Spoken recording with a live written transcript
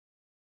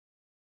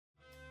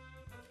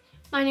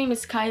My name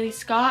is Kylie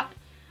Scott.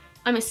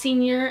 I'm a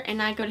senior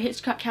and I go to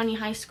Hitchcock County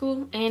High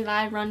School and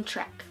I run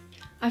track.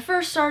 I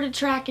first started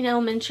track in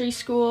elementary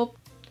school.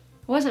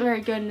 I wasn't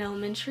very good in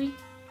elementary.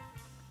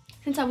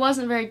 Since I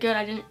wasn't very good,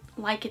 I didn't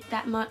like it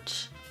that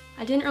much.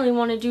 I didn't really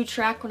want to do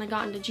track when I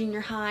got into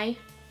junior high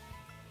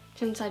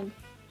since I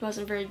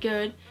wasn't very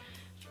good.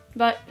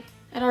 But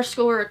at our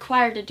school we're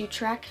required to do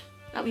track,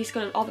 at least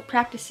go to all the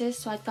practices,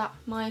 so I thought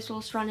might as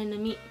well just run in the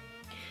meet.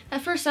 That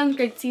first 7th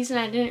grade season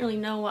I didn't really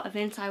know what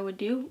events I would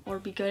do or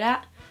be good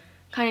at.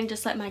 Kind of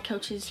just let my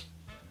coaches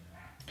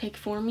pick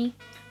for me.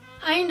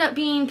 I ended up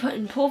being put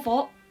in pole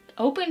vault,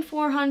 open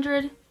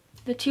 400,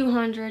 the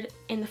 200,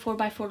 and the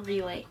 4x4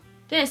 relay.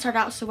 Didn't start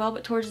out so well,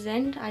 but towards the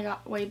end I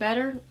got way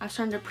better. I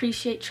started to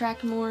appreciate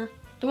track more.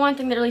 The one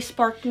thing that really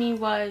sparked me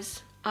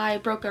was I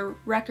broke a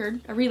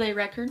record, a relay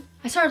record.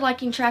 I started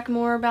liking track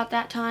more about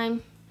that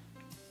time.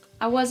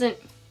 I wasn't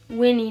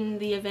winning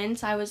the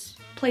events, I was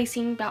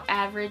placing about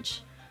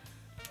average.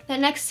 That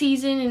next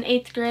season in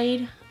 8th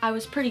grade, I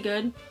was pretty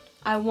good.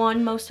 I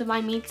won most of my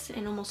meets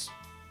and almost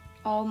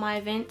all my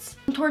events.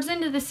 Towards the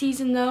end of the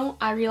season though,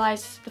 I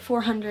realized the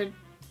 400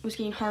 was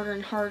getting harder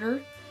and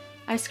harder.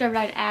 I discovered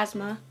I had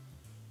asthma,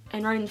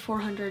 and running the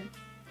 400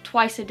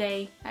 twice a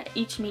day at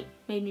each meet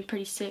made me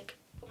pretty sick.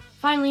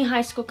 Finally,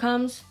 high school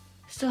comes,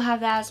 still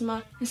have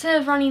asthma.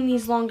 Instead of running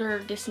these longer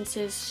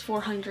distances,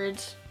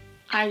 400s,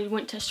 I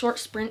went to short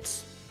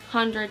sprints,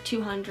 100,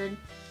 200.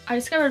 I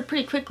discovered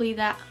pretty quickly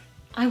that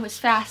I was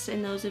fast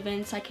in those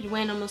events. I could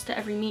win almost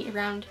every meet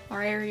around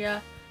our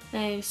area,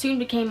 and it soon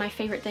became my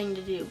favorite thing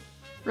to do.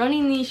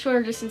 Running these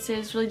shorter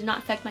distances really did not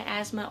affect my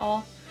asthma at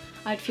all.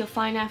 I'd feel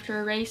fine after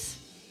a race.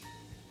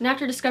 And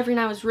after discovering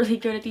I was really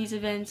good at these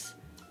events,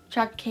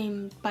 track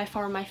became by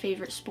far my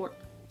favorite sport.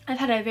 I've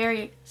had a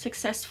very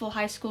successful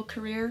high school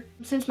career.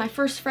 Since my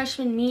first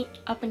freshman meet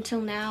up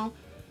until now,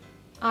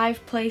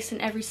 I've placed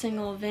in every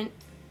single event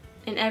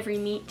and every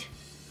meet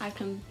I've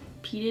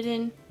competed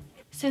in.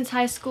 Since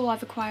high school,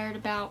 I've acquired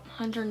about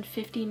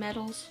 150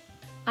 medals.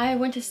 I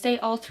went to state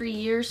all 3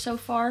 years so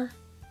far.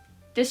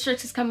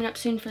 Districts is coming up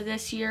soon for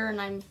this year,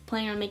 and I'm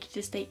planning on making it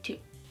to state too.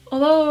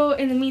 Although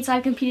in the meets I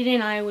competed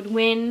in, I would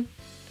win.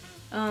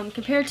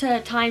 Compared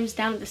to times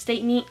down at the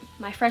state meet,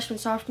 my freshman,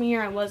 sophomore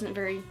year, I wasn't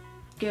very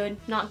good,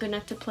 not good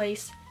enough to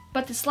place.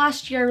 But this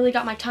last year, I really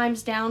got my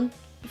times down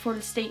before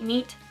the state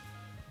meet.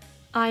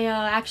 I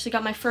actually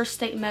got my first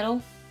state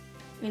medal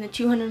in the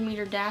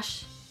 200-meter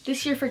dash.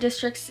 This year for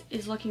districts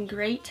is looking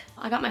great.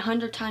 I got my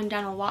 100 time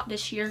down a lot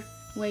this year,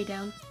 way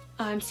down.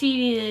 I'm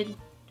seeded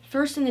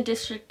first in the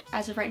district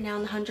as of right now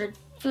in the 100.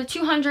 For the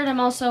 200, I'm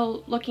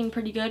also looking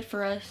pretty good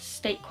for a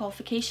state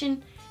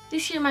qualification.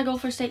 This year my goal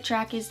for state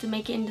track is to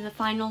make it into the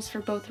finals for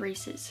both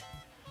races.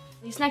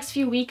 These next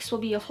few weeks will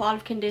be a lot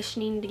of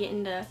conditioning to get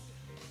into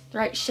the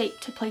right shape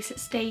to place at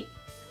state.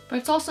 But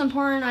it's also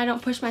important I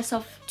don't push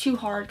myself too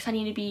hard because I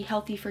need to be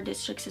healthy for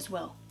districts as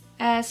well.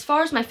 As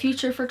far as my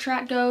future for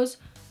track goes,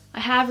 I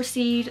have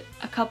received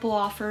a couple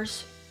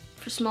offers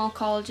for small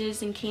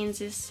colleges in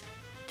Kansas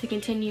to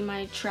continue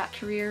my track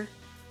career,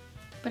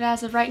 but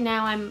as of right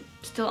now I'm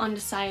still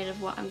undecided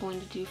of what I'm going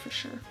to do for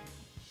sure.